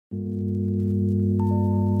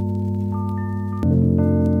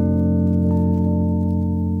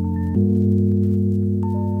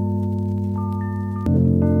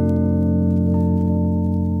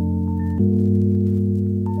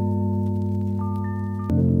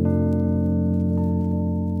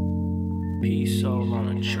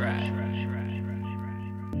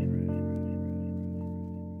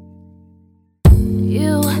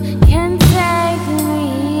You can take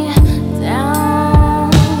me down.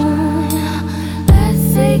 Let's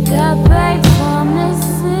take a break from the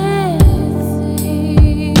city.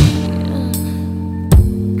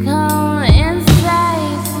 Come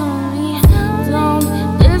inside to me, don't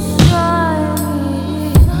destroy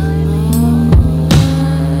me.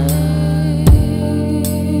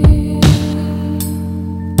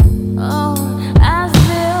 Oh, I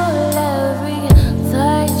feel every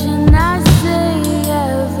touch and I see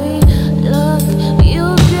every look you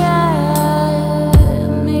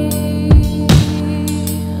give me.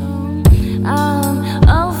 I'm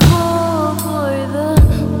a fool for the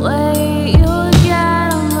way you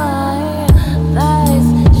get my thighs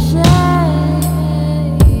shaking.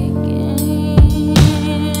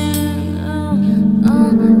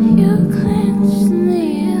 You clench me,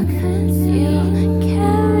 you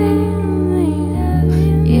carry me,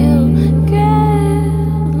 you grab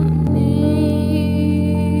me.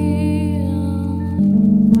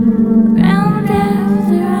 Round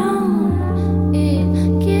after round, it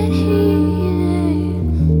get heated.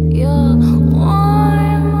 You're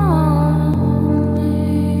warm on me.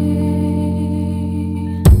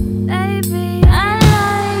 Baby, I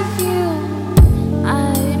like you.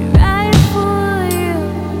 I'd ride for you.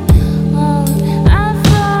 Oh, I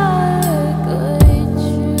forgot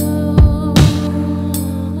you.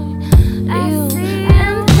 You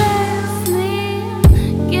impress me.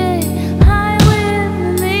 Get high with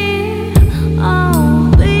me.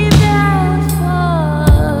 Oh, be there for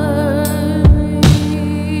me.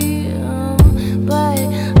 But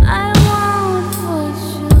I won't push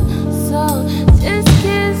you, so just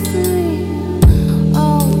kiss me.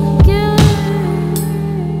 Oh,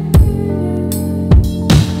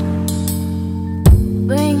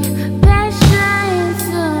 bring passion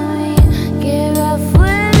to me. Get rough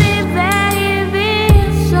with me, baby.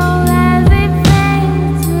 Show everything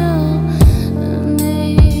to me.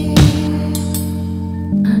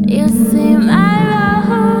 You see